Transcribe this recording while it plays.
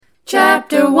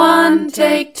Chapter 1,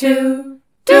 take 2,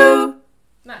 do.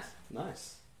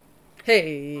 Nice.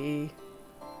 Hey.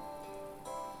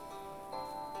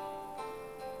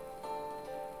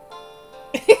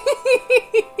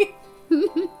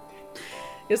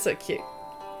 You're so cute.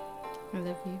 I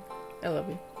love you. I love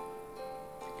you.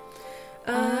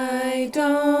 I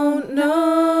don't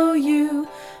know you,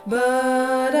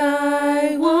 but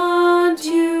I want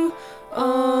you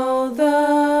all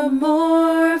the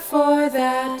more for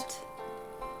that.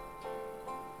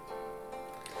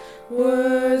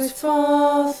 Words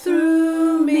fall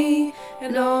through me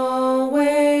and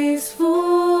always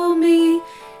fool me,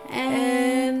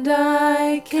 and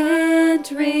I can't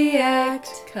react.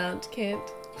 Can't.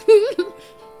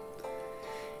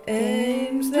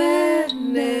 Aims that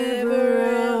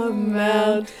never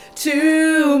amount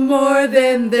to more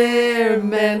than they're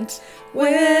meant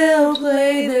will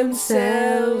play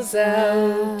themselves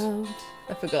out.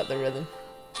 I forgot the rhythm.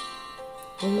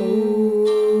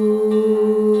 Ooh,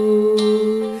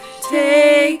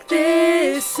 take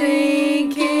this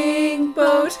sinking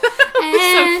boat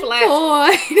And so flat.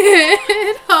 point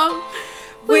it home.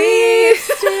 We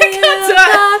still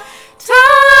got time.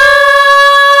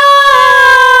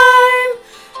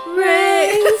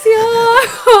 Raise your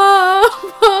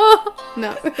hope.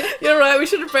 No. You're right, we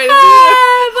should have prayed.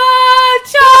 Have a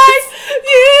choice.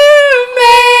 You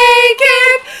make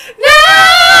it now.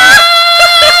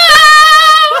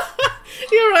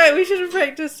 You're right, we should have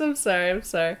practiced. I'm sorry.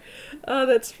 Oh,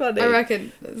 that's funny. I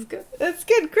reckon that's good. That's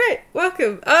good, great.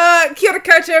 Welcome. Kia ora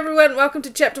koutou, everyone. Welcome to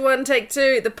Chapter 1, Take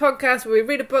 2, the podcast where we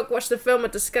read a book, watch the film,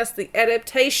 and discuss the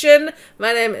adaptation.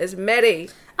 My name is Maddie.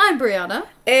 I'm Brianna.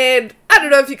 And I don't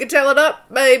know if you could tell it up.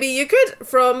 Maybe you could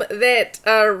from that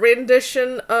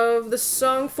rendition of the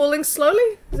song Falling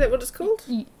Slowly. Is that what it's called?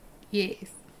 Yes.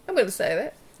 I'm going to say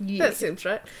that. Yes. That seems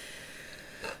right.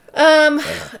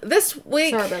 This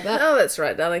week... Sorry about that. Oh, that's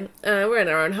right, darling. We're in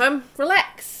our own home.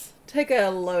 Relax. Take a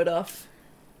load off.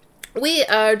 We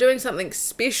are doing something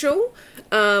special,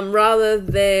 rather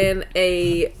than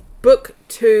a book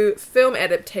to film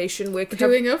adaptation. We're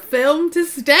Doing a film to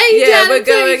stage Yeah, we're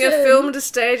going a adaptation. film to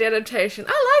stage adaptation.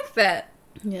 I like that.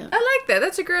 Yeah. I like that.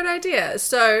 That's a great idea.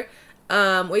 So,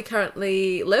 we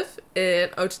currently live in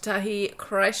Otatahi,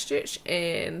 Christchurch,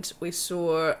 and we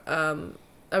saw, are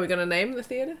we going to name the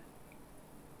theatre?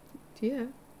 Yeah.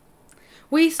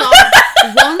 We saw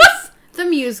Once the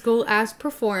Musical as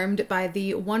performed by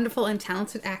the wonderful and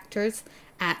talented actors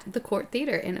at the Court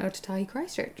Theatre in Otatahi,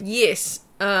 Christchurch. Yes.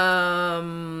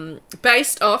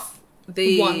 Based off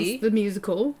the... Once the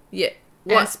Musical Yeah.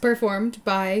 as performed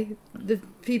by the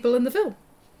people in the film.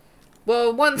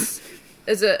 Well, Once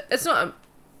is a... It's not a...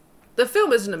 The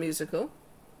film isn't a musical,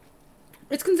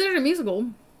 It's considered a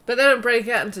musical. but they don't break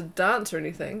out into dance or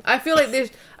anything. I feel like there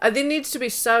needs to be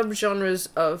sub-genres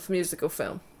of musical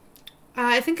film.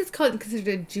 I think it's considered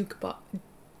a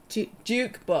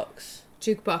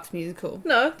jukebox musical.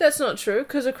 No, that's not true,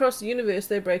 because across the universe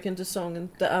they break into song and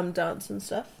dance and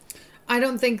stuff. I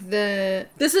don't think the...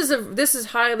 This is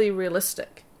highly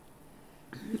realistic.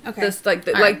 Okay. This like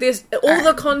Alright. there's all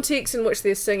the contexts in which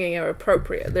they're singing are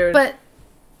appropriate. But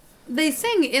they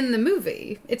sing in the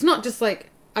movie. It's not just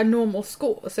like a normal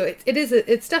score. So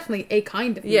it's definitely a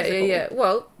kind of musical. yeah.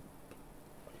 Well,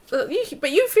 but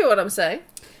you feel what I'm saying.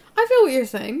 I feel what you're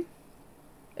saying.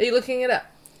 Are you looking it up?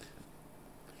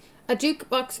 A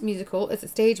jukebox musical is a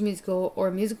stage musical or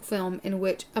a musical film in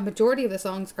which a majority of the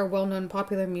songs are well-known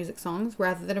popular music songs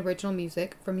rather than original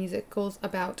music for musicals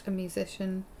about a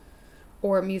musician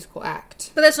or a musical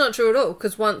act. But that's not true at all,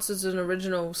 because Once is an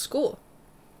original score.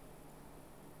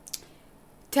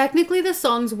 Technically, the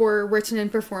songs were written and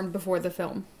performed before the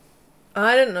film.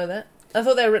 I didn't know that. I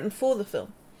thought they were written for the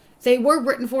film. They were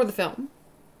written for the film,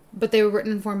 but they were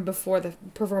written and performed before the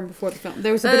film.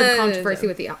 There was a bit of controversy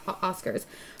with the Oscars.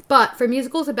 But for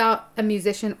musicals about a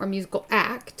musician or musical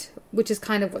act, which is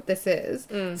kind of what this is,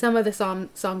 some of the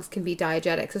songs can be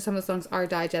diegetic. So some of the songs are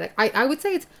diegetic. I would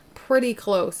say it's pretty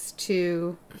close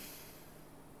to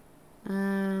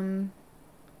a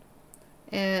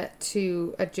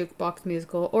jukebox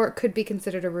musical, or it could be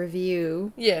considered a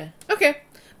revue. Yeah. Okay.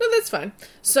 No, that's fine.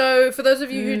 So, for those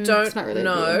of you who don't not really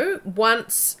know,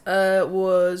 Once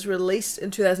was released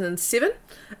in 2007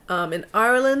 in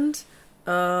Ireland.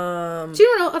 Do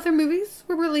you know other movies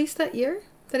were released that year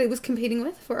that it was competing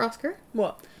with for Oscar?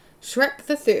 What? Shrek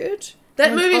the Third.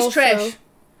 That and movie's also- trash.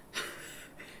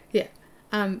 Yeah.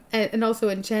 And also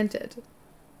Enchanted.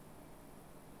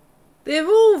 They're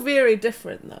all very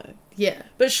different, though. Yeah.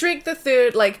 But Shrek the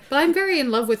Third, like... But I'm very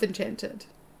in love with Enchanted.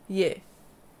 Yeah.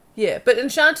 Yeah, but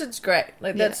Enchanted's great.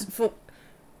 Like, Yeah. that's... For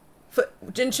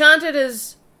Enchanted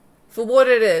is for what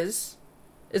it is,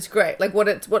 it's great. Like what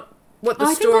the story is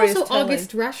I think also telling.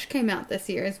 August Rush came out this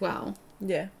year as well.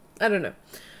 Yeah, I don't know.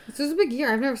 This was a big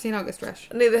year. I've never seen August Rush.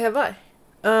 Neither have I.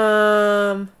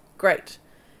 Great.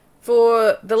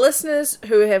 For the listeners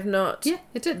who have not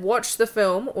watched the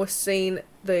film or seen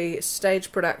the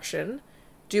stage production,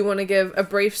 do you want to give a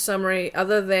brief summary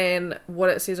other than what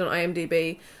it says on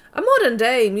IMDb? A modern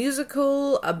day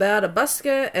musical about a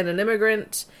busker and an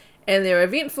immigrant and their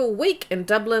eventful week in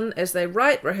Dublin as they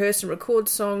write, rehearse and record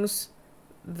songs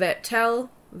that tell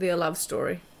their love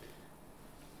story.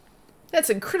 That's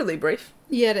incredibly brief.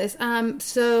 Yeah, it is.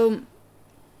 So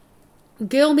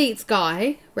girl meets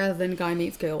guy rather than guy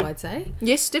meets girl, I'd say.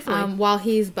 Yes, definitely. While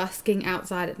he's busking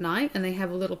outside at night, and they have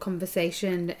a little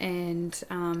conversation,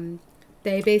 and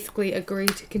they basically agree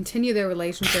to continue their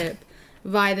relationship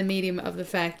via the medium of the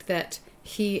fact that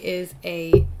he is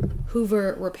a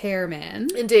Hoover repairman.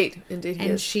 Indeed he and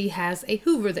is. she has a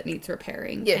Hoover that needs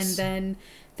repairing. Yes. And then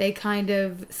they kind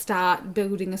of start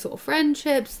building a sort of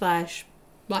friendship /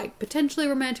 like potentially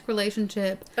romantic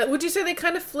relationship. Would you say they're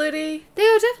kind of flirty? They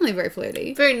are definitely very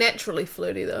flirty. Very naturally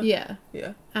flirty, though. Yeah.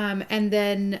 Yeah. And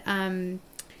then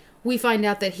we find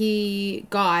out that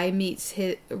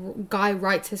Guy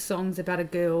writes his songs about a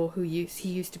girl who he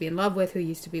used to be in love with, who he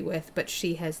used to be with, but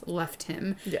she has left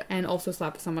him. Yeah. And also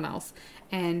slept with someone else.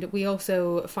 And we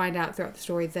also find out throughout the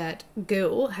story that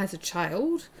girl has a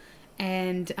child,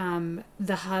 and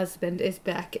the husband is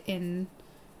back in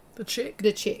the Czech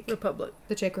Republic.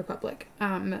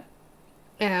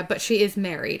 But she is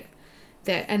married.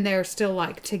 And they're still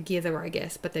like together, I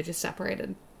guess, but they're just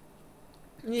separated.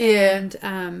 Yeah.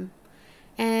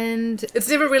 And it's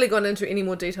never really gone into any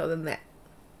more detail than that.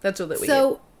 That's all that we get.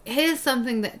 So here's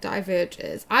something that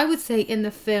diverges. I would say in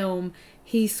the film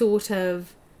he sort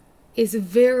of is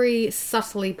very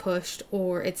subtly pushed,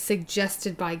 or it's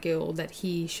suggested by girl that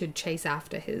he should chase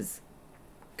after his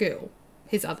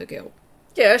other girl.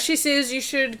 Yeah, she says you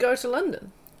should go to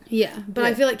London. Yeah, but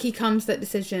I feel like he comes to that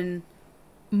decision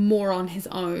more on his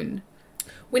own.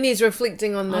 When he's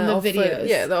reflecting on the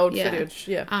videos. The old footage.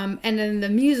 Yeah. And in the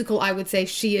musical, I would say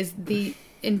she is the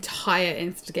entire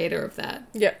instigator of that.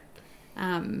 Yeah.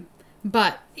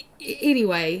 But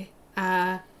anyway,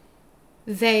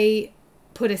 they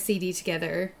put a CD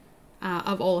together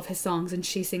of all of his songs, and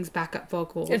she sings backup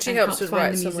vocals. And she helps find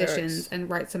write the some musicians lyrics. and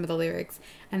write some of the lyrics.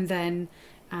 And then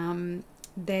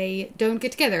they don't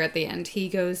get together at the end. He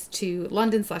goes to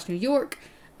London / New York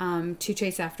to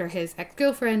chase after his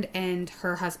ex-girlfriend, and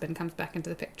her husband comes back into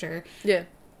the picture. Yeah.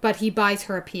 But he buys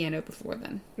her a piano before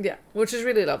then. Yeah, which is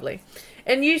really lovely.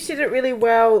 And you said it really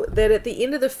well, that at the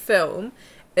end of the film,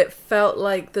 it felt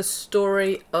like the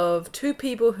story of two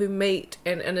people who meet,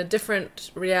 and in a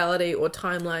different reality or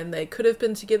timeline they could have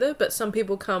been together, but some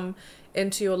people come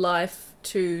into your life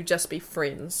to just be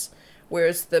friends.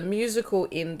 Whereas the musical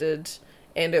ended,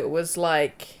 and it was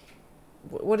like...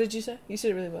 What did you say? You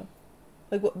said it really well.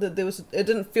 Like, it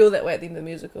didn't feel that way at the end of the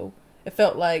musical. It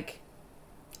felt like...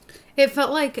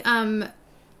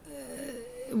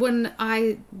 when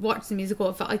I watched the musical,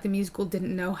 it felt like the musical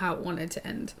didn't know how it wanted to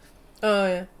end. Oh,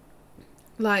 yeah.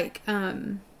 Like, I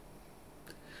know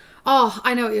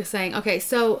what you're saying. Okay,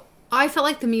 so I felt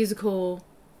like the musical,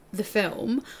 the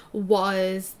film,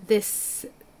 was this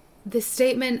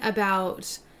statement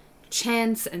about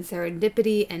chance and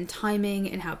serendipity and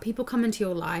timing and how people come into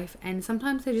your life, and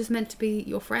sometimes they're just meant to be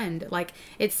your friend. Like,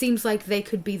 it seems like they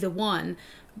could be the one,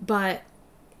 but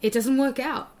it doesn't work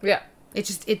out. Yeah.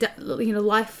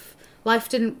 Life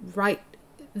didn't write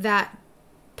that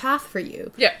path for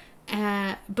you. Yeah.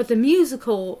 But the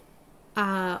musical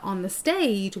on the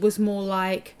stage was more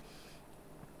like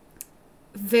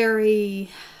very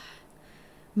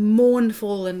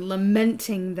mournful and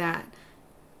lamenting that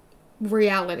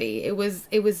reality. It was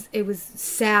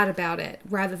sad about it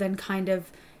rather than kind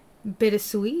of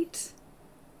bittersweet.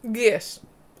 Yes,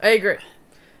 I agree.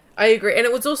 And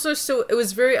it was also it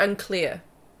was very unclear.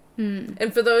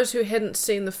 And for those who hadn't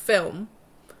seen the film,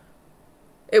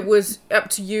 it was up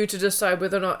to you to decide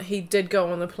whether or not he did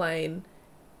go on the plane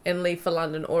and leave for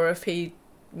London, or if he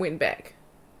went back.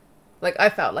 Like, I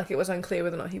felt like it was unclear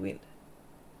whether or not he went.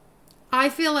 I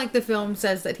feel like the film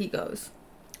says that he goes.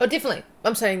 Oh, definitely.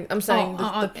 I'm saying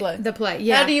the play. The play,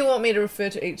 yeah. How do you want me to refer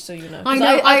to each so you know? I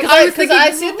know. Because I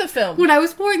said the film. When I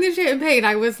was pouring the champagne,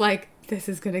 I was like, this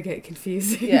is going to get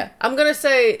confusing. Yeah. I'm going to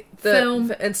say the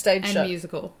film and stage and show.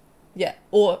 musical. Yeah.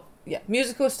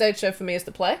 Musical, stage show for me is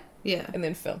the play. Yeah. And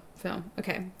then film.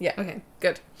 Okay. Yeah. Okay.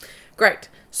 Good. Great.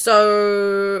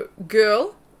 So,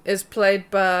 Girl is played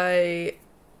by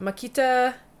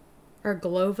Makita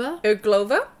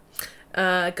Irglova.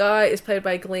 Guy is played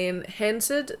by Glenn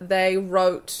Hansard. They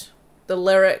wrote the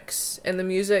lyrics and the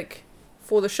music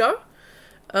for the show.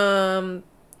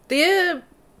 They're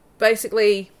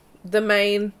basically the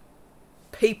main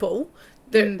people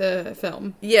in the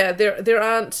film. Yeah, there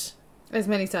aren't as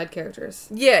many side characters.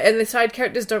 Yeah, and the side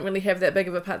characters don't really have that big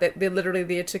of a part. They're literally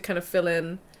there to kind of fill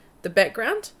in the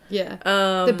background. Yeah.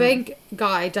 The big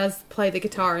guy does play the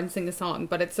guitar and sing a song,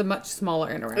 but it's a much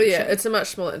smaller interaction. Yeah, it's a much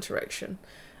smaller interaction.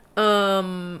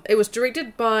 It was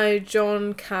directed by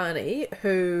John Carney,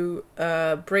 who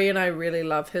Brie and I really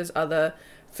love his other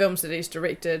films that he's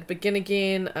directed. Begin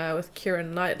Again with Keira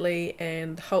Knightley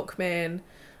and Hulkman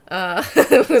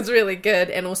was really good,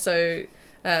 and also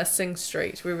Sing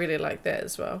Street. We really like that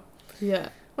as well. Yeah.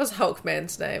 What's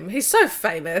Hulkman's name? He's so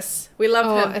famous. We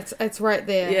love him. It's right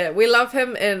there. Yeah, we love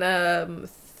him in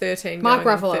 13. Mark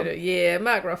Ruffalo. 30. Yeah,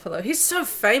 Mark Ruffalo. He's so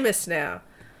famous now.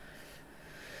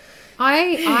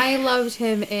 I loved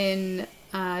him in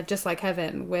Just Like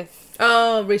Heaven with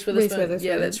Reese Witherspoon.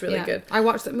 Yeah, that's really good. I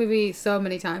watched that movie so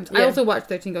many times. Yeah. I also watched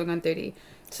 13 Going on 30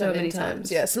 so many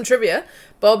times. Yeah, some trivia.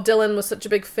 Bob Dylan was such a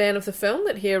big fan of the film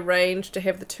that he arranged to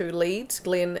have the two leads,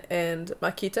 Glenn and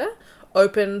Marketa,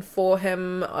 open for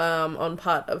him on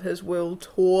part of his world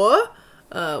tour,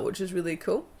 which is really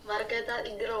cool. Marketa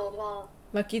Iglova.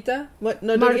 Marketa? What?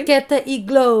 No, Marketa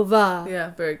Iglova.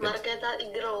 Yeah, very good. Marketa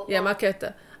Iglova. Yeah,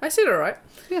 Marketa. I said it right.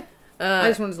 Yeah. I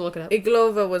just wanted to look it up.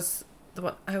 Iglova was the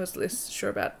one I was less sure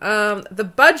about. The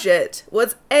budget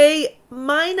was a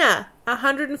minor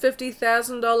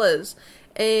 $150,000,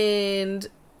 and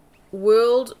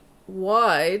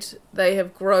worldwide they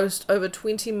have grossed over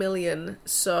 20 million.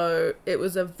 So it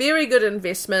was a very good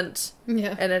investment.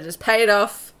 Yeah, and it has paid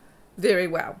off very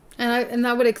well. And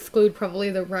that would exclude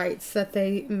probably the rights that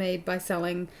they made by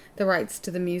selling the rights to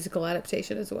the musical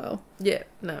adaptation as well. Yeah,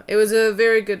 no, it was a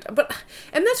very good...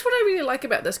 and that's what I really like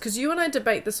about this, because you and I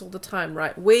debate this all the time,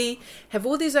 right? We have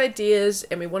all these ideas,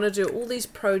 and we want to do all these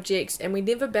projects, and we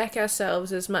never back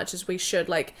ourselves as much as we should.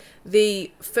 Like,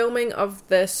 the filming of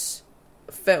this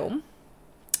film,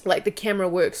 like the camera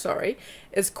work,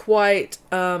 is quite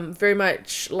very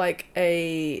much like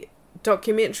a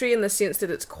documentary, in the sense that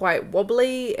it's quite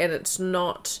wobbly, and it's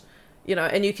not,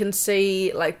 and you can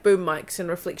see like boom mics and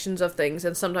reflections of things,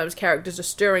 and sometimes characters are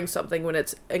stirring something when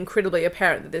it's incredibly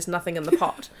apparent that there's nothing in the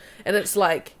pot. And it's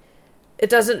like, it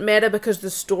doesn't matter because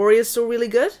the story is still really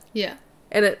good. Yeah.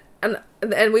 And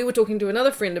we were talking to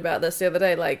another friend about this the other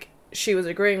day. Like, she was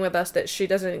agreeing with us that she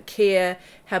doesn't care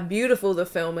how beautiful the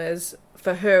film is.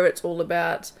 For her, it's all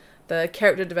about the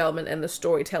character development and the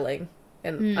storytelling.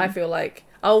 And I feel like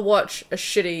I'll watch a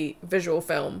shitty visual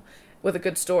film with a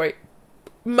good story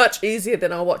much easier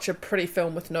than I'll watch a pretty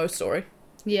film with no story.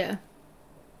 Yeah.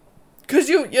 Because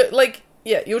you're like,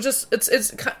 yeah, you'll just, is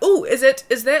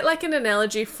that like an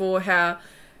analogy for how,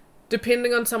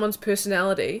 depending on someone's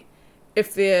personality,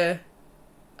 if they've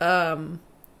got a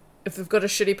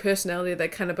shitty personality, they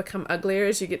kind of become uglier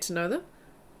as you get to know them?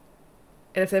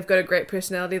 And if they've got a great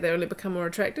personality, they only become more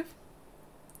attractive?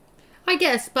 I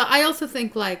guess, but I also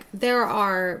think, like, there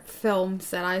are films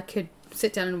that I could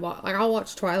sit down and watch. Like, I'll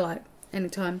watch Twilight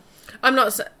anytime. I'm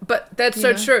not, but that's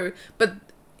so true. But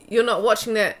you're not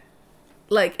watching that,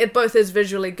 like, it both is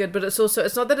visually good, but it's also,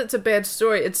 it's not that it's a bad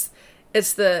story. It's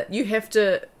you have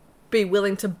to be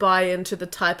willing to buy into the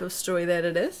type of story that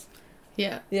it is.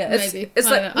 Yeah, maybe. It's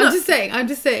like, I'm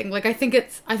just saying. Like, I think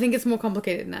it's more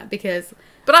complicated than that, because.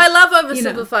 But I love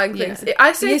oversimplifying things. Yeah.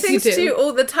 I say things to you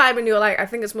all the time, and you're like, I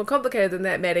think it's more complicated than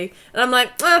that, Maddie. And I'm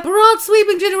like, broad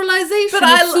sweeping generalization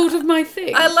is sort of my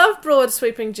thing. I love broad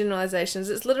sweeping generalizations.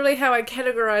 It's literally how I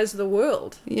categorize the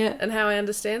world. Yeah. And how I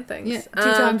understand things. Yeah. 2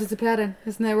 times is a pattern.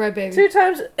 Isn't that right, baby? 2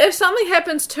 times. If something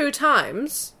happens 2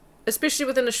 times, especially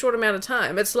within a short amount of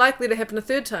time, it's likely to happen a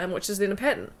 3rd time, which is then a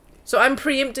pattern. So I'm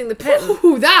preempting the pattern.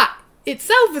 Ooh, that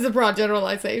itself is a broad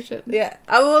generalization. Yeah.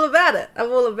 I'm all about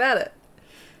it.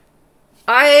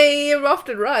 I am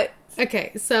often right.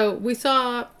 Okay, so we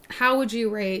saw, how would you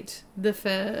rate the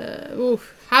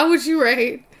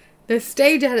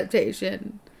stage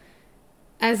adaptation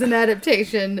as an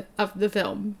adaptation of the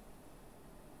film?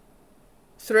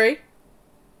 3.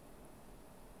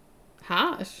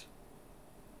 Harsh.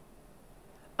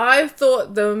 I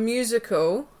thought the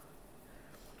musical,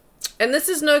 and this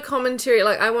is no commentary,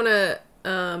 like, I want to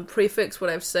prefix what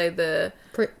I've said, the...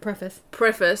 Prefix.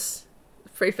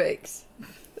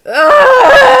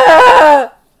 I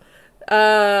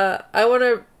want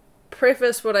to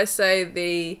preface what I say,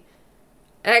 the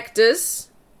actors,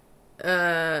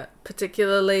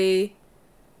 particularly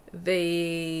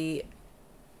the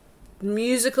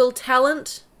musical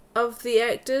talent of the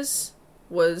actors,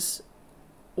 was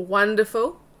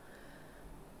wonderful.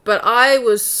 But I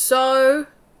was so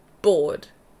bored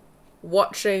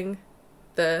watching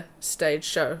the stage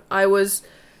show.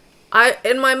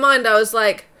 In my mind, I was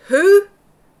like, who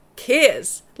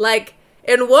cares? Like,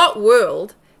 in what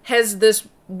world has this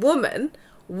woman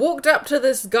walked up to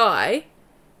this guy,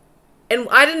 and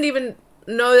I didn't even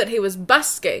know that he was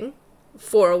busking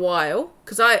for a while,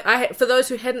 because I for those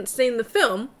who hadn't seen the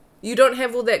film, you don't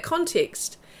have all that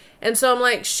context. And so I'm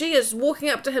like, she is walking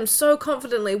up to him so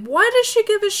confidently. Why does she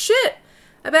give a shit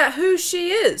about who he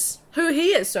is,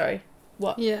 sorry.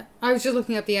 What? Yeah, I was just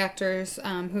looking up the actors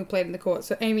who played in the court.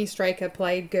 So Amy Straker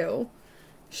played Girl.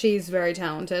 She's very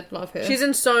talented. Love her. She's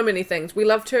in so many things. We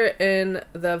loved her in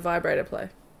the Vibrator play.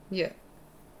 Yeah.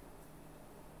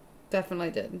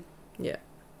 Definitely did. Yeah.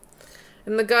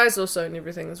 And the guy's also in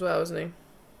everything as well, isn't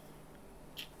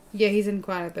he? Yeah, he's in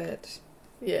quite a bit.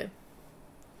 Yeah.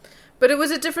 But it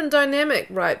was a different dynamic,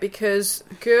 right? Because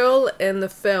Girl in the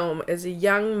film is a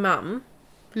young mum.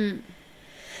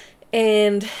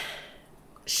 And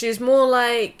she's more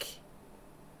like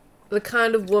the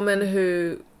kind of woman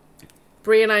who...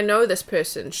 Brie and I know this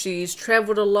person. She's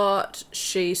travelled a lot.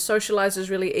 She socialises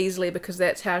really easily because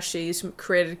that's how she's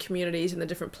created communities in the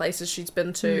different places she's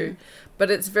been to.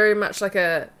 But it's very much like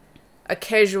a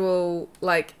casual,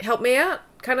 like, help me out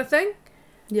kind of thing.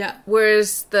 Yeah.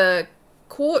 Whereas the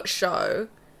court show,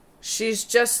 she's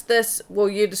just this, well,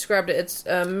 you described it, it's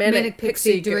a manic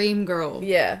pixie dream girl.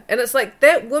 Yeah. And it's like,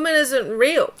 that woman isn't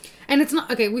real. And it's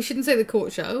not, okay, we shouldn't say the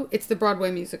court show. It's the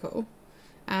Broadway musical.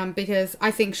 Because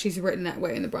I think she's written that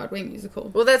way in the Broadway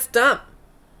musical. Well, that's dumb.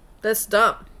 That's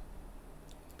dumb.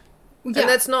 Yeah. And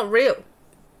that's not real.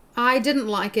 I didn't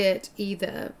like it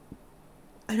either.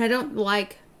 And I don't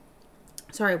like...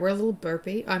 Sorry, we're a little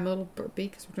burpy. I'm a little burpy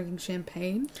because we're drinking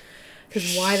champagne.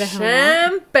 Because why the hell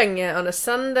not? Champagne on a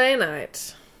Sunday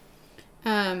night.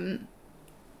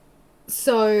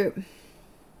 So...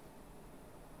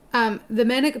 the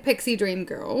Manic Pixie Dream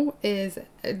Girl is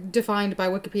defined by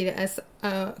Wikipedia as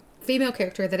a female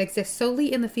character that exists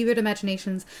solely in the fevered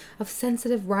imaginations of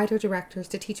sensitive writer-directors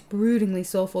to teach broodingly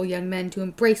soulful young men to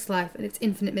embrace life and its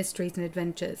infinite mysteries and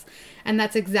adventures. And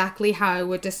that's exactly how I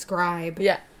would describe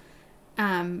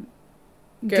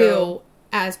Girl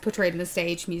as portrayed in the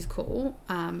stage musical.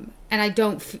 And I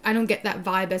don't get that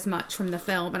vibe as much from the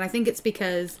film. And I think it's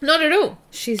because... Not at all.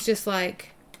 She's just like...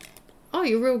 Oh,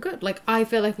 you're real good. Like, I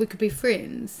feel like we could be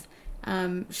friends.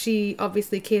 She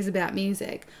obviously cares about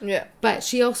music. Yeah. But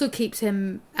she also keeps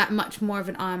him at much more of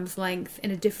an arm's length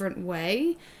in a different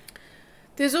way.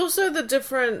 There's also the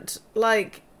different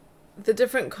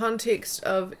context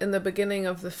of, in the beginning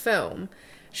of the film,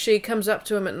 she comes up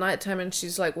to him at nighttime and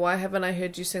she's like, why haven't I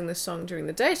heard you sing this song during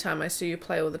the daytime? I see you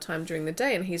play all the time during the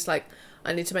day. And he's like,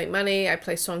 I need to make money. I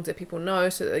play songs that people know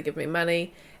so that they give me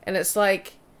money. And it's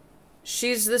like...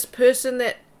 he's this person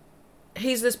that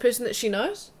she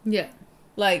knows. Yeah.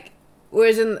 Like,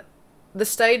 whereas in the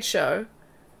stage show,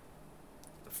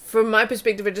 from my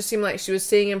perspective, it just seemed like she was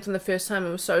seeing him from the first time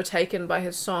and was so taken by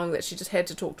his song that she just had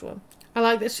to talk to him. I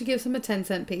like that she gives him a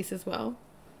 10-cent piece as well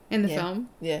in the film.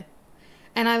 Yeah.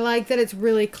 And I like that it's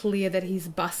really clear that he's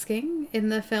busking in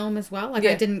the film as well. Like,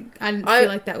 I didn't feel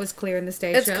like that was clear in the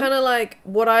stage show. It's kind of like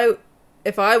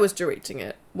if I was directing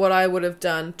it, what I would have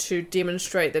done to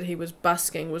demonstrate that he was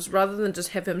busking was, rather than just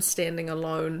have him standing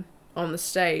alone on the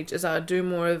stage, is I would do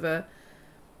more of a,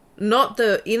 not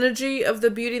the energy of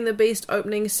the Beauty and the Beast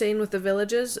opening scene with the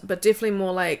villagers, but definitely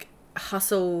more like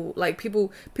hustle, like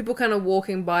people kind of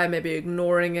walking by, maybe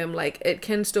ignoring him. Like, it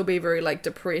can still be very like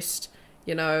depressed,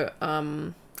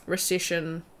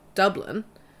 recession Dublin,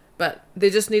 but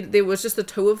there was just the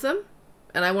two of them,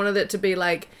 and I wanted it to be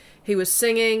like, he was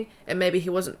singing, and maybe he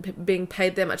wasn't being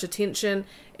paid that much attention,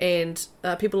 and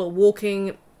people are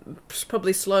walking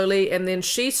probably slowly, and then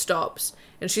she stops,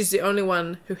 and she's the only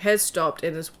one who has stopped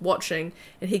and is watching,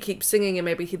 and he keeps singing, and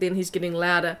maybe he's getting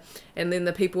louder, and then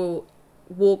the people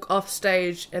walk off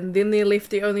stage, and then they're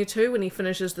left the only two when he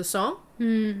finishes the song.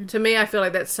 To me, I feel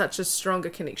like that's such a stronger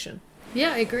connection.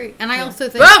 Yeah, I agree. And I also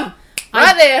think... Boom!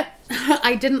 Right there!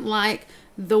 I didn't like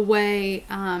the way...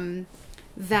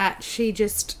 that she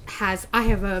just has, I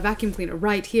have a vacuum cleaner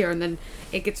right here, and then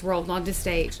it gets rolled onto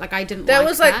stage. Like, I didn't like that. That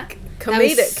was, like,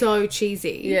 comedic. That was so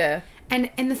cheesy. Yeah. And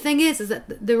the thing is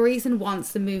that the reason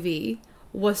once the movie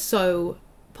was so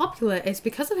popular is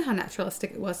because of how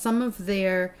naturalistic it was. Some of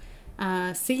their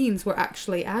scenes were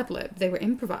actually ad-lib. They were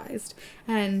improvised.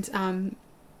 And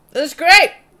it was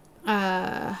great!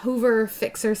 Hoover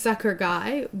Fixer Sucker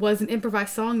Guy was an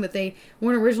improvised song that they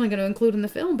weren't originally going to include in the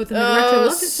film, but then the director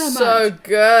loved it so much. So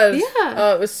good. Yeah.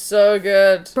 Oh, it was so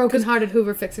good. Broken-hearted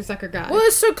Hoover Fixer Sucker Guy. Well,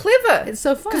 it's so clever. It's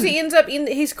so fun. Because he ends up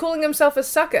he's calling himself a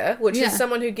sucker, which Yeah. is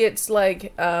someone who gets,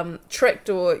 like, tricked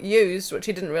or used, which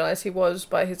he didn't realize he was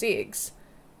by his ex.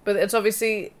 But it's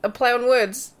obviously a play on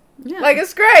words. Yeah. Like,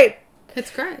 it's great. It's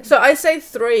great. So I say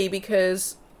 3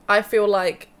 because I feel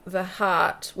like the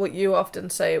heart, what you often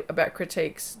say about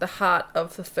critiques, the heart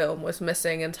of the film was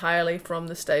missing entirely from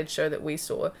the stage show that we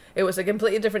saw. It was a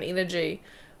completely different energy,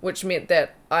 which meant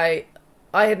that I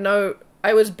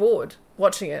was bored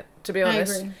watching it, to be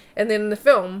honest. agree. And then in the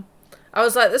film, I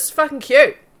was like, this is fucking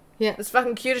cute. Yeah. It's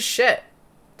fucking cute as shit.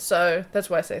 So that's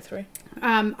why I say 3.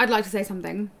 I'd like to say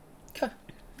something. Okay.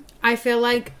 I feel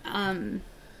like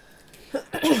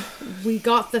we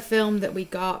got the film that we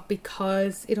got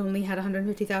because it only had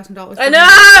 $150,000. I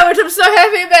know, which I'm so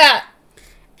happy about.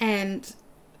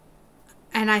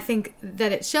 And I think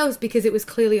that it shows because it was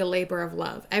clearly a labor of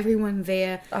love. Everyone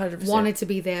there 100%. wanted to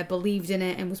be there, believed in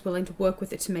it, and was willing to work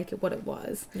with it to make it what it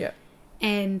was. Yeah.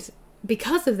 And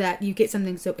because of that, you get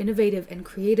something so innovative and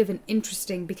creative and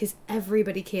interesting because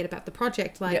everybody cared about the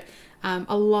project. Like,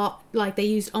 a lot, like, they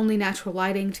used only natural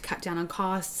lighting to cut down on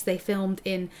costs. They filmed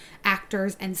in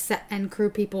actors and set and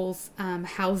crew people's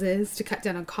houses to cut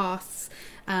down on costs.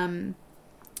 Marketa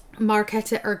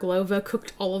Erglova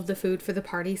cooked all of the food for the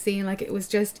party scene. Like, it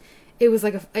almost was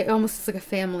like a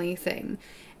family thing.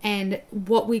 And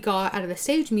what we got out of the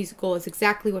stage musical is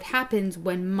exactly what happens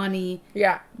when money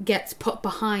gets put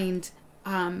behind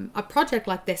a project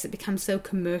like this. It becomes so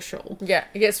commercial. Yeah,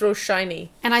 it gets real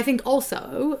shiny. And I think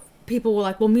also people were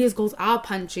like, well, musicals are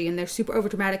punchy and they're super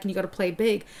overdramatic and you got to play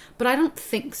big. But I don't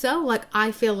think so. Like,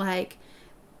 I feel like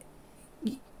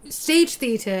stage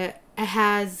theatre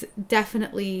has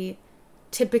definitely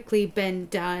typically been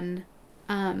done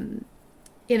in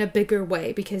a bigger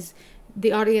way because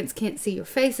the audience can't see your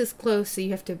face as close, so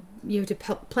you have to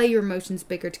play your emotions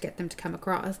bigger to get them to come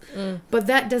across. But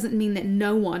that doesn't mean that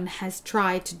no one has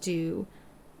tried to do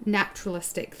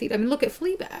naturalistic theatre. I mean, look at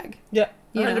Fleabag. Yeah,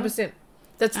 You know? 100%.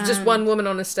 That's just one woman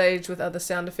on a stage with other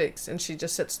sound effects, and she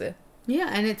just sits there. Yeah,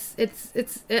 and it's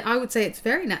I would say it's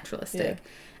very naturalistic. Yeah.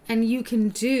 And you can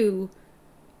do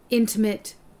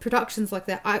intimate productions like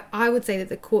that. I would say that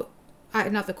the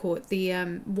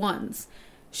ones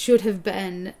should have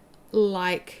been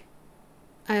like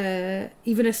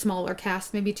even a smaller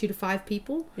cast, maybe 2 to 5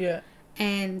 people. Yeah.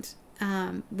 And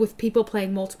with people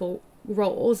playing multiple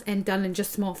roles and done in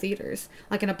just small theaters,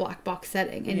 like in a black box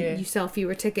setting, and you sell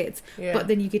fewer tickets, but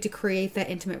then you get to create that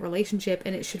intimate relationship,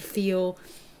 and it should feel.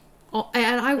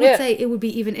 And I would say it would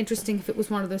be even interesting if it was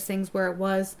one of those things where it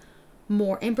was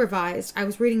more improvised. I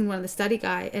was reading one of the study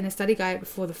guide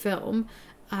before the film,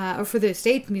 or for the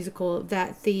stage musical,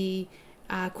 that the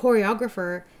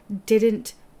choreographer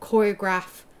didn't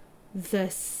choreograph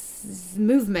the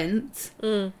movements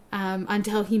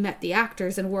until he met the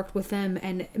actors and worked with them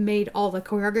and made all the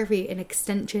choreography an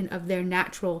extension of their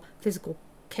natural physical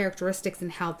characteristics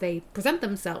and how they present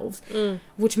themselves,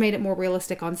 which made it more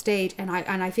realistic on stage. And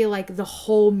I feel like the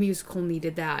whole musical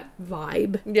needed that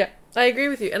vibe. Yeah, I agree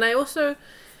with you. And I also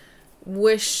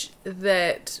wish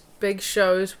that big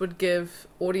shows would give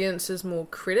audiences more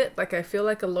credit. Like, I feel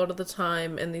like a lot of the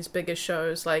time in these bigger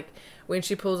shows, like when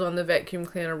she pulls on the vacuum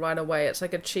cleaner right away, it's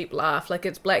like a cheap laugh. Like,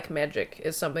 it's black magic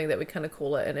is something that we kind of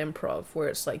call it in improv, where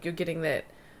it's like you're getting that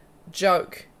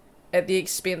joke at the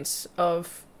expense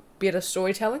of better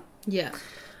storytelling. Yeah.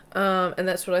 And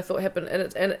that's what I thought happened.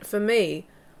 And for me,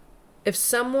 if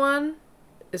someone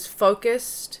is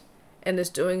focused and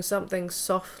is doing something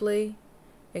softly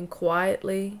and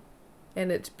quietly and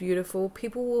it's beautiful,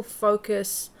 people will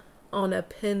focus on a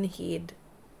pinhead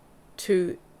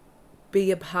to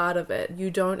be a part of it.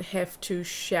 You don't have to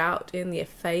shout in their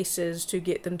faces to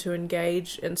get them to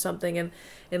engage in something, and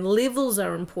levels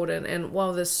are important. And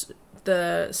while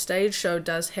the stage show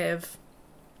does have,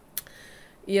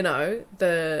 you know,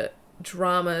 the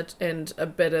drama and a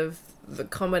bit of the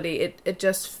comedy, it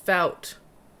just felt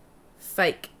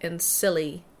fake and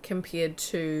silly compared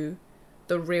to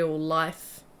the real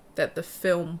life that the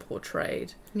film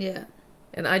portrayed. Yeah.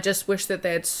 And I just wish that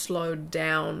they had slowed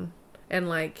down and,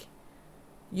 like,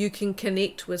 you can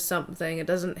connect with something. It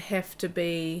doesn't have to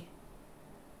be,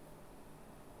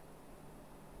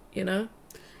 you know?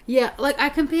 Yeah, like, I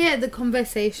compare the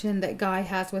conversation that Guy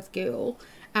has with Gil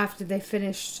after they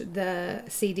finished the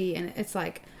CD, and it's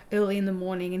like early in the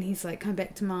morning, and he's like, come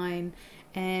back to mine,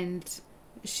 and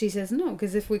she says no,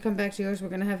 because if we come back to yours, we're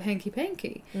going to have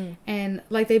hanky-panky. And,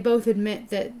 like, they both admit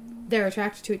that they're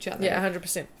attracted to each other. Yeah,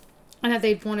 100%. and that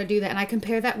they'd want to do that. And I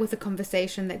compare that with the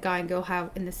conversation that Guy and Girl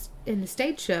have in the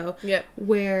stage show,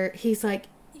 where he's like,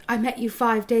 I met you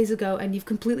 5 days ago and you've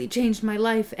completely changed my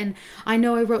life, and I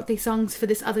know I wrote these songs for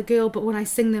this other girl, but when I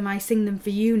sing them for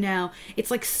you now.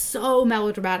 It's like so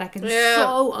melodramatic and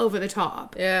so over the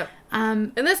top. Yeah.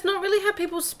 And that's not really how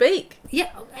people speak. Yeah,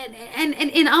 and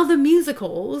in other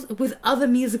musicals, with other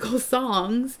musical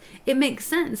songs, it makes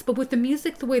sense. But with the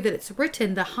music, the way that it's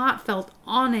written, the heartfelt,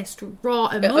 honest, raw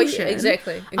emotion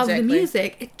exactly. of the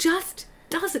music, it just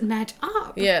doesn't match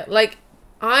up. Yeah, like,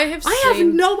 I have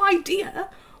no idea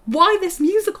why this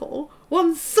musical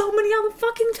won so many other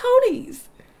fucking Tonys.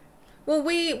 Well,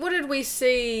 what did we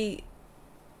see?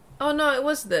 Oh no, it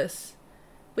was this.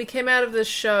 We came out of this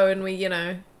show and we,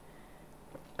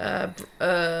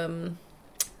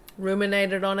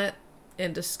 ruminated on it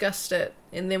and discussed it,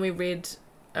 and then we read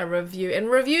a review.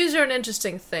 And reviews are an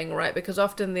interesting thing, right? Because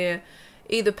often they're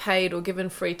either paid or given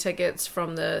free tickets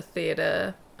from the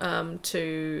theatre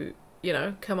to,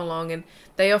 come along, and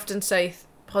they often say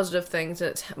positive things,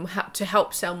 and it's to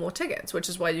help sell more tickets, which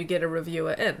is why you get a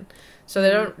reviewer in. So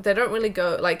they don't really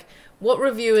go, like, what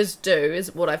reviewers do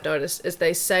is, what I've noticed, is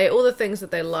they say all the things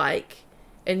that they like,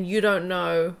 and you don't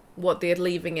know what they're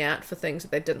leaving out for things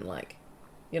that they didn't like,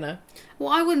 Well,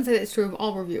 I wouldn't say that's true of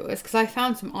all reviewers, because I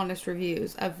found some honest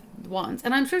reviews of Once,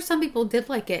 and I'm sure some people did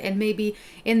like it, and maybe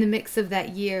in the mix of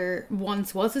that year,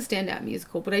 Once was a standout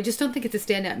musical, but I just don't think it's a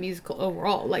standout musical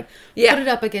overall. Like, put it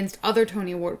up against other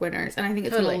Tony Award winners, and I think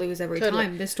it's going to lose every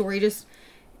time. The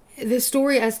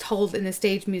story as told in the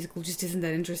stage musical just isn't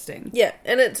that interesting. Yeah,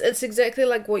 and it's exactly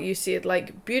like what you said.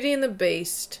 Like, Beauty and the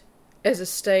Beast as a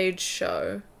stage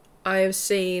show, I have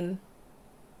seen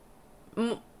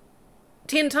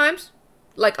 10 times,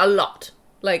 like, a lot.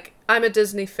 Like, I'm a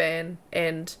Disney fan,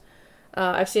 and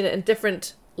I've seen it in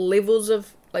different levels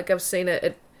of, like, I've seen it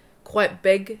at quite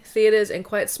big theatres and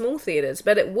quite small theatres,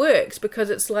 but it works because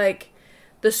it's like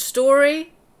the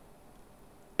story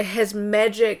has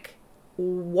magic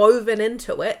woven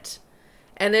into it,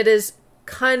 and it is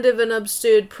kind of an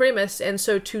absurd premise, and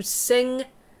so to sing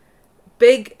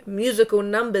big musical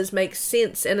numbers makes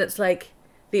sense, and it's like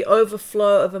the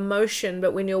overflow of emotion.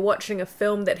 But when you're watching a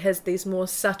film that has these more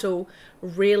subtle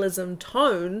realism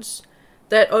tones,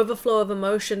 that overflow of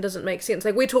emotion doesn't make sense.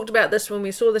 Like, we talked about this when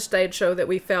we saw the stage show, that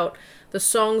we felt the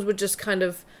songs were just kind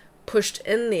of pushed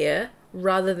in there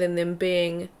rather than them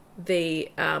being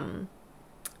the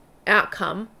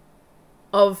outcome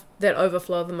of that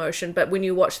overflow of emotion. But when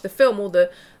you watch the film, all the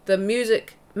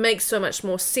music makes so much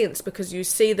more sense, because you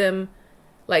see them,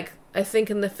 like, I think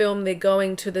in the film they're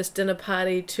going to this dinner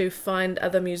party to find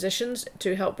other musicians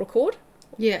to help record.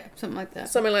 Yeah, something like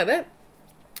that.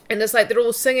 And it's like they're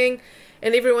all singing,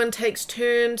 and everyone takes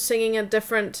turns singing a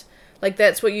different, like,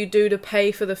 that's what you do to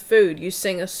pay for the food. You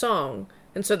sing a song,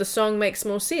 and so the song makes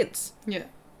more sense. Yeah.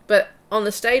 But on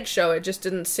the stage show, it just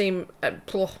didn't seem...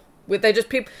 they just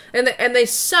people and they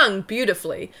sung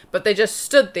beautifully, but they just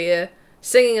stood there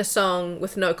singing a song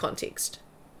with no context.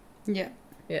 Yeah.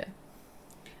 Yeah.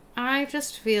 I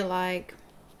just feel like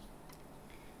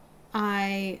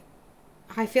I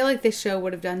feel like this show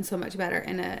would have done so much better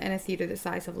in a theater the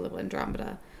size of Little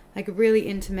Andromeda. Like, really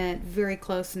intimate, very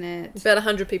close-knit. About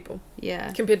 100 people.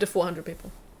 Yeah. Compared to 400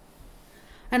 people.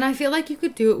 And I feel like you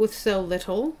could do it with so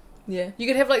little. Yeah. You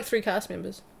could have, like, 3 cast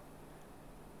members.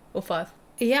 Or 5.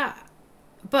 Yeah.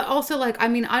 But also, like, I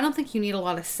mean, I don't think you need a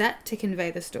lot of set to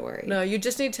convey the story. No, you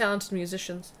just need talented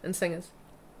musicians and singers.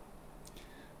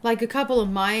 Like, a couple of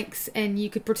mics, and you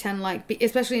could pretend like,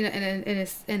 especially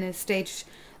in a stage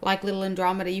like Little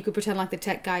Andromeda, you could pretend like the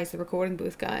tech guy is the recording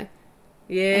booth guy.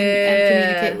 Yeah. And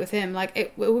communicate with him. Like,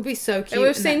 it would be so cute. And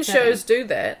we've seen shows do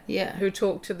that. Yeah. Who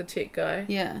talk to the tech guy.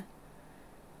 Yeah.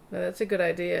 No, that's a good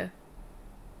idea.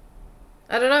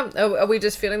 I don't know. Are we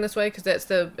just feeling this way because that's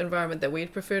the environment that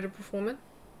we'd prefer to perform in?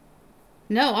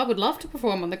 No, I would love to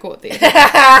perform on the Court Theatre.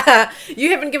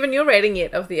 You haven't given your rating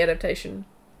yet of the adaptation.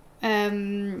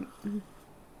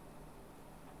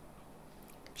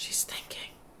 She's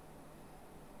thinking.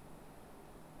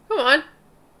 Come on.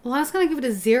 Well, I was going to give it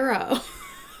a 0.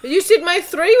 You said my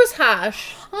 3 was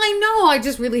harsh. I know, I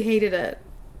just really hated it.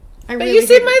 But you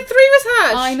said my 3 was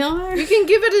harsh. I know. You can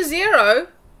give it a 0.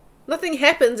 Nothing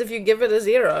happens if you give it a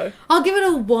 0. I'll give it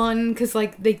a 1 because,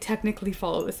 like, they technically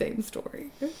follow the same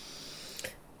story.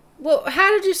 Well, how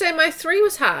did you say my 3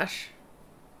 was harsh?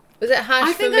 Was it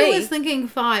harsh for me? I think I was thinking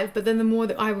 5, but then the more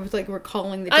that I was, like,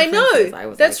 recalling the I differences, know.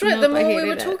 was That's like, right. nope, The more we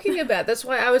were talking about, that's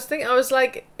why I was thinking. I was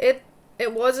like, it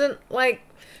wasn't like,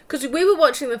 because we were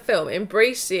watching the film, and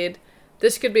Bree said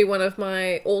this could be one of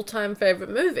my all-time favorite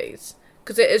movies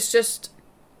because it's just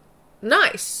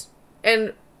nice,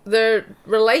 and the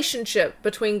relationship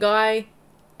between guy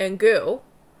and girl,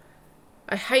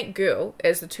 I hate girl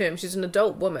as the term, she's an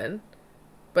adult woman,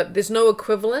 but there's no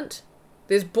equivalent.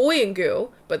 There's boy and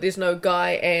girl, but there's no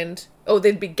guy and,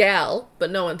 there'd be gal,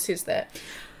 but no one says that.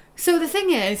 So the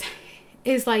thing is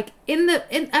like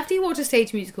after you watch a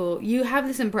stage musical, you have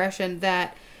this impression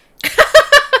that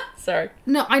Sorry.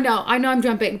 No, I know I'm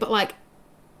jumping, but like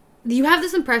you have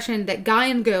this impression that guy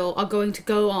and girl are going to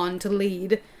go on to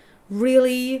lead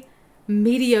really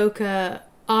mediocre,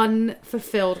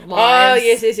 unfulfilled lives.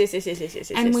 Oh,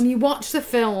 yes. And when you watch the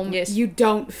film, you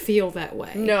don't feel that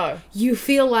way. No. You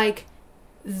feel like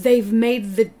they've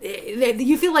made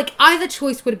you feel like either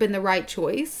choice would have been the right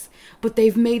choice, but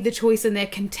they've made the choice and they're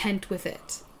content with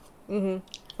it. Mm-hmm.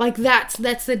 Like that's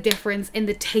the difference in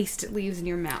the taste it leaves in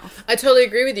your mouth. I totally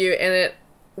agree with you. And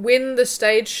when the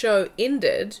stage show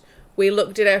ended, we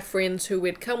looked at our friends who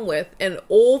we'd come with, and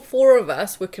all four of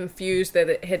us were confused that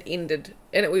it had ended.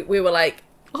 And we were like,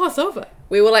 "Oh, it's over."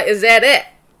 We were like, "Is that it?"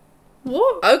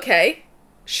 What? Okay,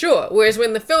 sure. Whereas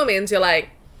when the film ends, you're like,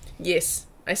 "Yes,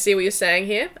 I see what you're saying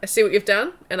here. I see what you've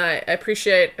done, and I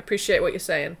appreciate what you're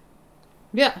saying."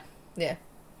 Yeah. Yeah.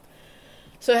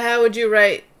 So how would you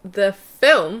rate the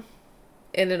film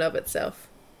in and of itself?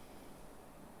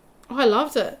 Oh, I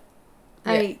loved it.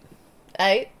 8.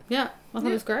 8? Yeah, I thought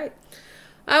it was great.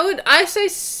 I say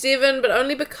 7, but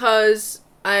only because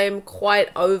I'm quite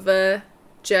over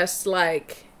just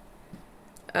like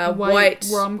white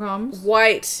rom-coms,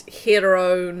 white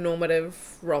heteronormative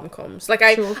rom-coms. Like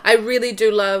Sure. I really do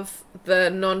love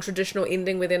the non-traditional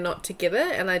ending where they're not together,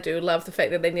 and I do love the fact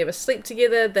that they never sleep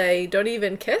together. They don't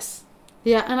even kiss.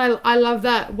 Yeah, and I love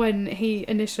that when he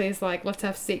initially is like, let's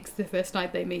have sex the first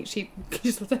night they meet, she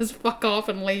just says fuck off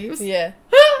and leaves. Yeah.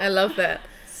 I love that.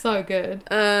 So good.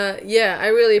 Yeah, I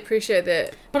really appreciate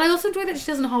that. But I also enjoy that she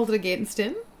doesn't hold it against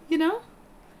him, you know?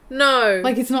 No.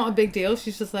 Like, it's not a big deal.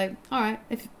 She's just like, alright,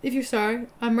 if you're sorry,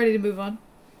 I'm ready to move on.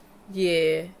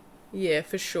 Yeah. Yeah,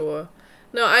 for sure.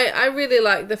 No, I really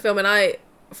like the film, and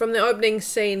from the opening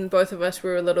scene, both of us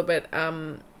were a little bit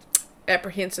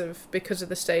apprehensive because of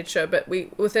the stage show, but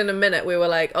within a minute we were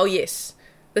like, oh yes,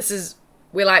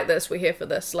 we like this, we're here for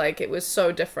this. Like, it was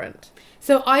so different.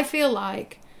 So I feel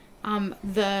like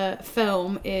the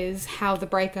film is how the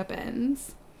breakup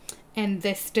ends, and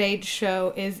the stage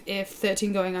show is if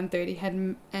 13 Going on 30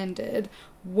 had ended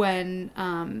when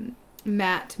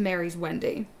Matt marries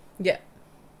Wendy. Yeah.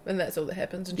 And that's all that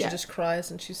happens, and she just cries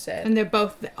and she's sad. And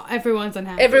everyone's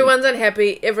unhappy. Everyone's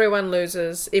unhappy, everyone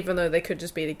loses, even though they could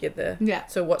just be together. Yeah.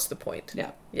 So what's the point?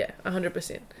 Yeah. Yeah,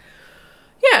 100%.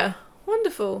 Yeah,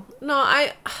 wonderful. No,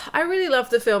 I really love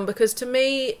the film because to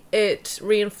me it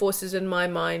reinforces in my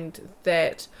mind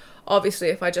that obviously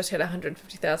if I just had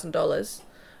 $150,000,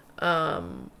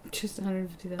 just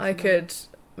 $150,000, I could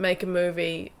make a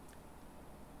movie.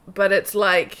 But it's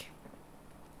like,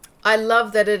 I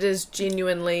love that it is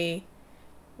genuinely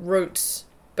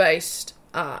roots-based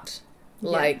art. Yeah.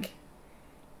 Like,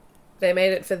 they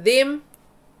made it for them,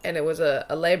 and it was a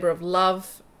labour of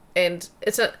love, and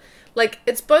it's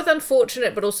both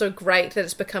unfortunate but also great that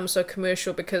it's become so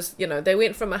commercial because, you know, they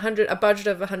went from a budget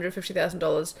of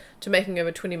 $150,000 to making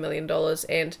over $20 million,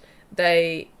 and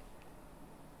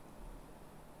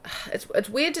it's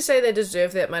weird to say they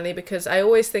deserve that money because I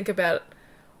always think about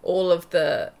all of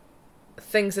the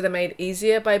things that are made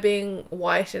easier by being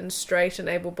white and straight and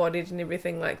able-bodied and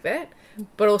everything like that,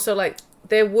 but also like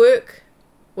their work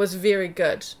was very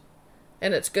good,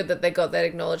 and it's good that they got that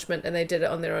acknowledgement and they did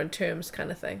it on their own terms, kind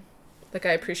of thing. Like,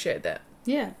 I appreciate that.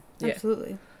 Yeah,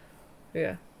 absolutely.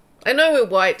 Yeah, I know we're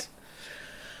white.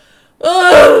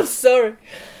 Oh, sorry.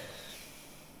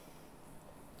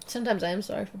 Sometimes I am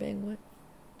sorry for being white.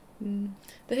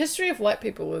 The history of white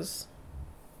people was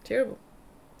terrible.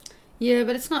 Yeah,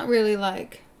 but it's not really,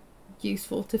 like,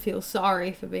 useful to feel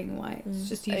sorry for being white. It's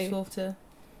just useful to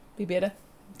be better.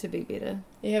 To be better.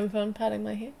 You having fun parting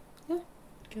my hair? Yeah.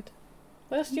 Good.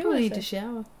 What else do you probably want need to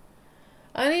shower.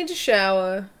 I need to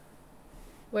shower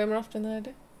way more often than I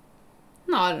do.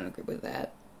 No, I don't agree with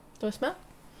that. Do I smell?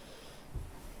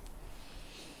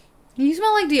 You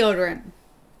smell like deodorant.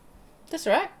 That's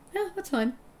right. Yeah, that's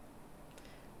fine.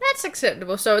 That's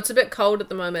acceptable. So it's a bit cold at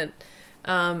the moment.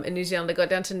 In New Zealand, I got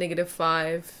down to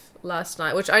 -5 last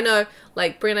night, which I know,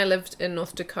 like, Brie and I lived in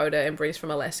North Dakota and Brie's from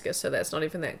Alaska, so that's not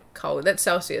even that cold. That's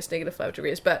Celsius, -5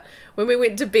 degrees. But when we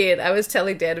went to bed, I was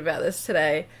telling Dad about this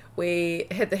today. We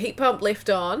had the heat pump left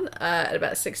on at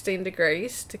about 16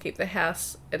 degrees to keep the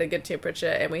house at a good temperature,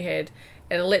 and we had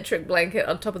an electric blanket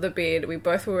on top of the bed. We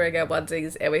both were wearing our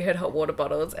onesies, and we had hot water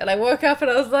bottles. And I woke up and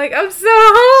I was like, I'm so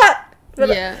hot!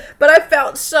 But I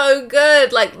felt so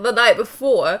good. Like, the night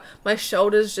before, my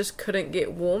shoulders just couldn't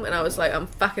get warm, and I was like, I'm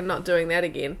fucking not doing that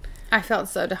again. I felt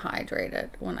so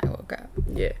dehydrated when I woke up.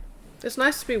 Yeah. It's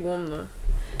nice to be warm, though.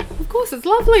 Of course, it's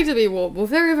lovely to be warm. We're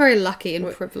very, very lucky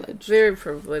and privileged. Very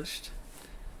privileged.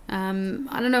 I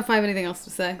don't know if I have anything else to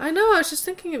say. I know, I was just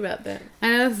thinking about that. I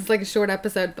know this is like a short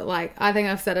episode, but like, I think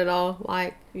I've said it all.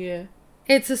 Like, Yeah.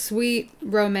 it's a sweet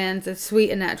romance. It's sweet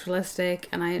and naturalistic,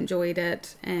 and I enjoyed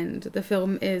it. And the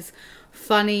film is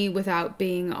funny without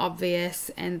being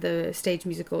obvious, and the stage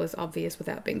musical is obvious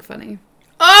without being funny.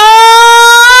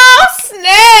 Oh,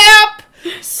 snap!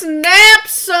 Snap,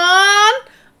 son!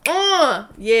 Oh,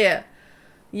 yeah.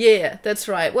 Yeah, that's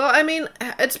right. Well, I mean,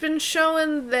 it's been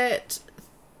shown that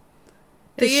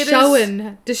Does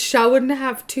showen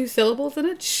have 2 syllables in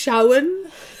it?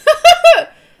 Showen?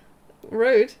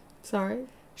 Rude. Sorry.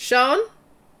 Sean?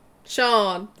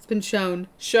 It's been shown.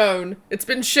 Shown. It's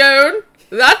been shown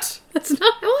that That's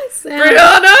not how I say it.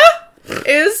 Brianna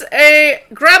is a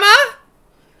grammar.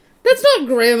 That's not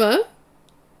grammar.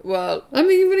 Well, I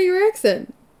mean, even your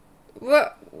accent.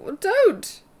 what?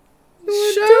 Don't.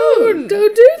 Don't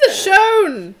do that.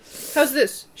 Shown. How's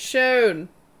this? Shown.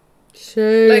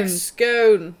 Shown. Like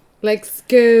scone. Like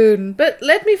scone. But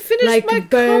let me finish Like my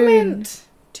bone. comment.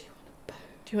 Do you want a bone?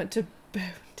 Do you want to bone,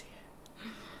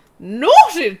 dear?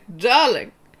 Naughty,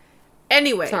 darling.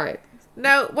 Anyway. Sorry.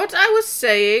 Now, what I was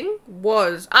saying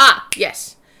was...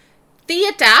 yes.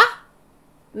 Theatre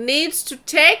needs to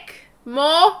take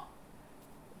more,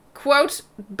 quote,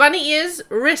 bunny ears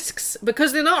risks.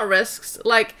 Because they're not risks.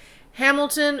 Like,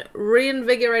 Hamilton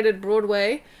reinvigorated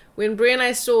Broadway. When Brie and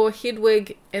I saw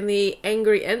Hedwig and the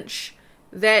Angry Inch,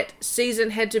 that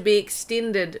season had to be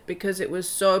extended because it was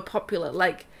so popular.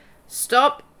 Like,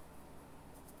 stop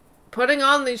putting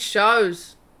on these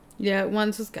shows. Yeah,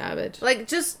 once was garbage. Like,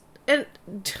 just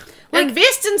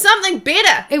invest in something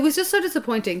better. It was just so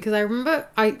disappointing because I remember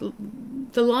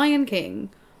The Lion King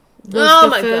was Oh the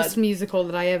my first God. musical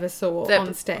that I ever saw That-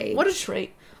 on stage. What a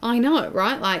treat. I know,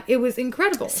 right? Like, it was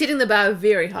incredible. Setting the bar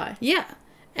very high. Yeah.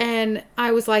 And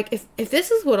I was like, if this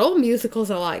is what all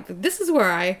musicals are like, this is where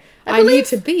I believe- need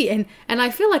to be. And I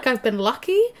feel like I've been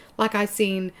lucky. Like, I've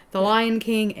seen The Lion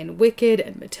King and Wicked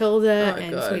and Matilda Oh,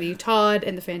 and God. Sweeney Todd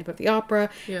and The Phantom of the Opera.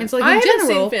 Yeah. And so, like, I in haven't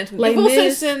general... seen Phantom. Les You've also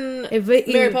Mis, seen Eva-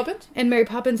 Mary Poppins? And Mary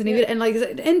Poppins and Eva, and like,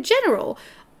 in general...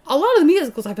 A lot of the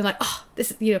musicals I've been like, oh,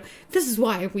 this is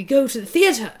why we go to the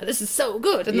theatre. This is so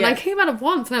good. And then I came out of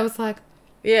once and I was like,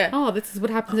 Yeah. oh, this is what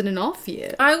happens in an off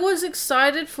year. I was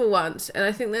excited for once, and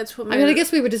I think that's what made I mean, I it-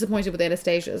 guess we were disappointed with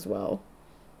Anastasia as well.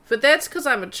 But that's because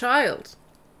I'm a child.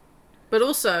 But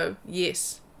also,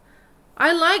 yes.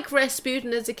 I like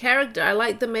Rasputin as a character. I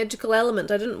like the magical element.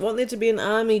 I didn't want there to be an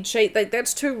army chase. Like,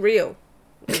 that's too real.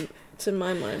 It's in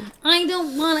my mind. I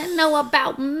don't want to know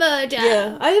about murder.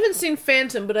 Yeah. I haven't seen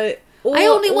Phantom, but I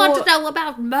only want to or- know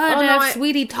about murder Oh, no, if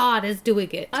Sweetie Todd is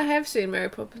doing it. I have seen Mary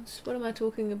Poppins. What am I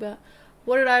talking about?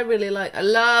 What did I really like? I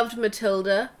loved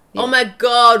Matilda. Yeah. Oh my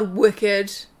god,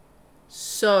 Wicked.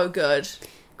 So good.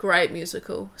 Great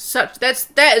musical.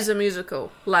 That is a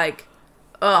musical. Like,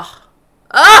 ugh.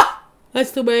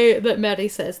 That's the way that Maddie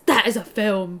says, that is a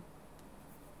film.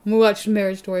 When we watched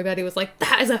Marriage Story, Maddie was like,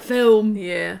 that is a film.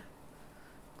 Yeah.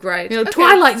 Great. You know, Okay.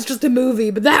 Twilight's just a movie,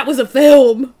 but that was a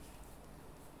film.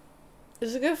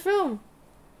 It's a good film.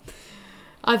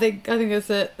 I think that's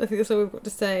it. I think that's all we've got to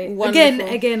say. Wonderful.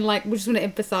 Again, like, we just want to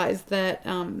emphasize that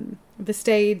the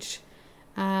stage,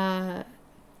 the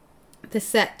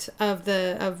set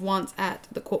of Once at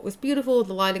the Court was beautiful.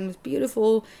 The lighting was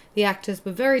beautiful. The actors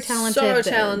were very talented. So The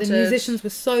talented. musicians were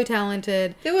so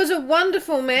talented. There was a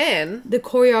wonderful man. The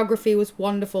choreography was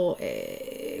wonderful.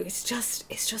 It's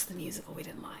just the musical we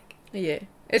didn't like. Yeah.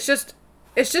 It's just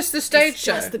the stage It's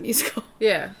show. just the musical.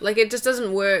 Yeah. Like, it just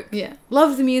doesn't work. Yeah,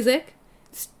 love the music.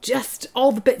 It's just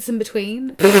all the bits in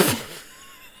between. There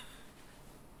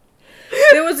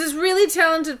was this really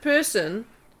talented person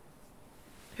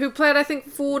who played, I think,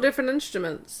 4 different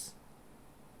instruments.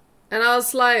 And I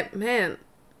was like, man,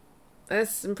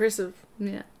 that's impressive.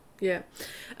 Yeah. Yeah.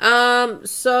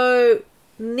 So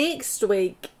next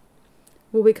week,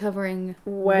 We'll be covering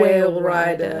Whale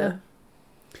Rider.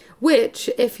 Which,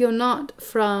 if you're not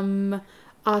from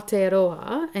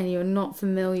Aotearoa and you're not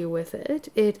familiar with it,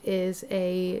 it is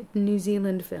a New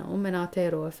Zealand film, an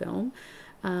Aotearoa film,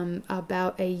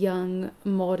 about a young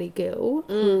Māori girl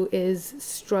who is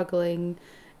struggling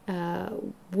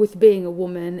with being a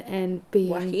woman and being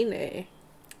Wahine.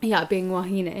 being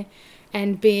wahine,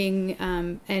 and being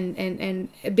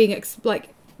being like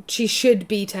she should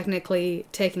be technically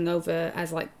taking over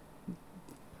as like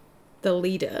the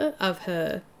leader of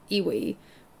her iwi,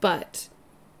 but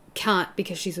can't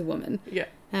because she's a woman. Yeah.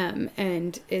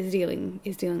 And is dealing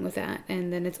with that.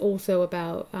 And then it's also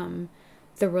about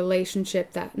the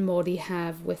relationship that Māori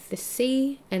have with the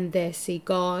sea and their sea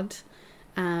god,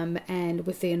 and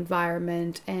with the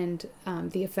environment and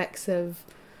the effects of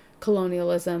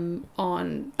colonialism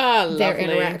on their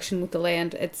interaction with the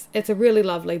land. It's a really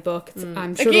lovely book.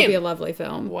 I'm sure it'll be a lovely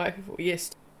film. Wonderful,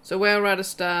 yes. So Whale Rider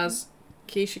stars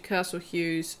Keisha Castle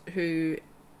Hughes, who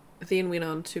then went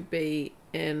on to be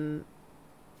in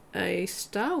a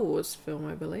Star Wars film,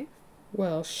 I believe.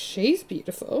 Well, she's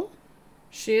beautiful.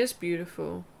 She is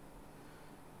beautiful.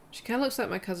 She kind of looks like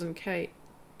my cousin Kate.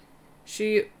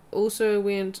 She also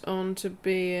went on to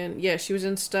be in... Yeah, she was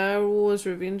in Star Wars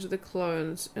Revenge of the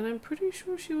Clones. And I'm pretty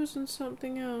sure she was in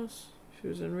something else. She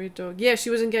was in Red Dog. Yeah, she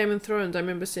was in Game of Thrones. I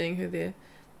remember seeing her there.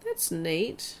 That's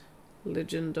neat.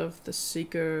 Legend of the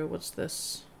Seeker. What's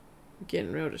this? I'm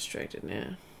getting real distracted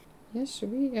now. Yes,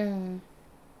 we are.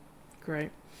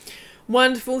 Great.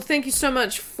 Wonderful. Thank you so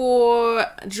much for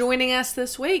joining us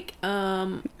this week.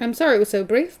 I'm sorry it was so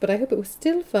brief, but I hope it was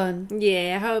still fun.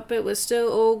 Yeah, I hope it was still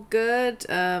all good.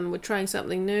 We're trying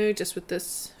something new just with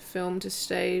this film to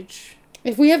stage.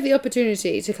 If we have the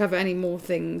opportunity to cover any more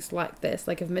things like this,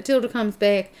 like if Matilda comes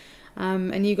back,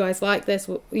 and you guys like this,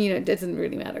 well, it doesn't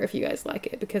really matter if you guys like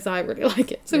it, because I really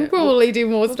like it. So we'll probably do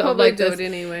more stuff like this. Do it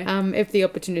anyway. If the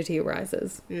opportunity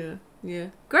arises. Yeah.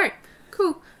 Great.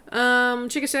 Cool.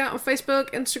 Check us out on Facebook,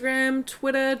 Instagram,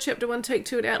 Twitter,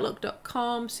 chapter1take2 at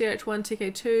outlook.com,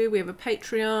 ch1tk2. We have a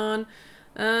Patreon.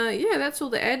 That's all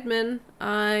the admin.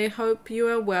 I hope you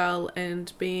are well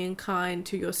and being kind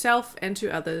to yourself and to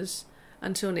others.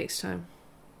 Until next time.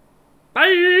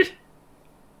 Bye!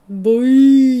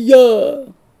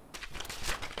 Bye!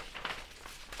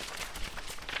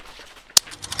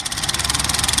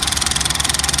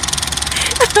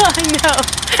 I know.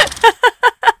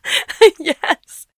 Yes.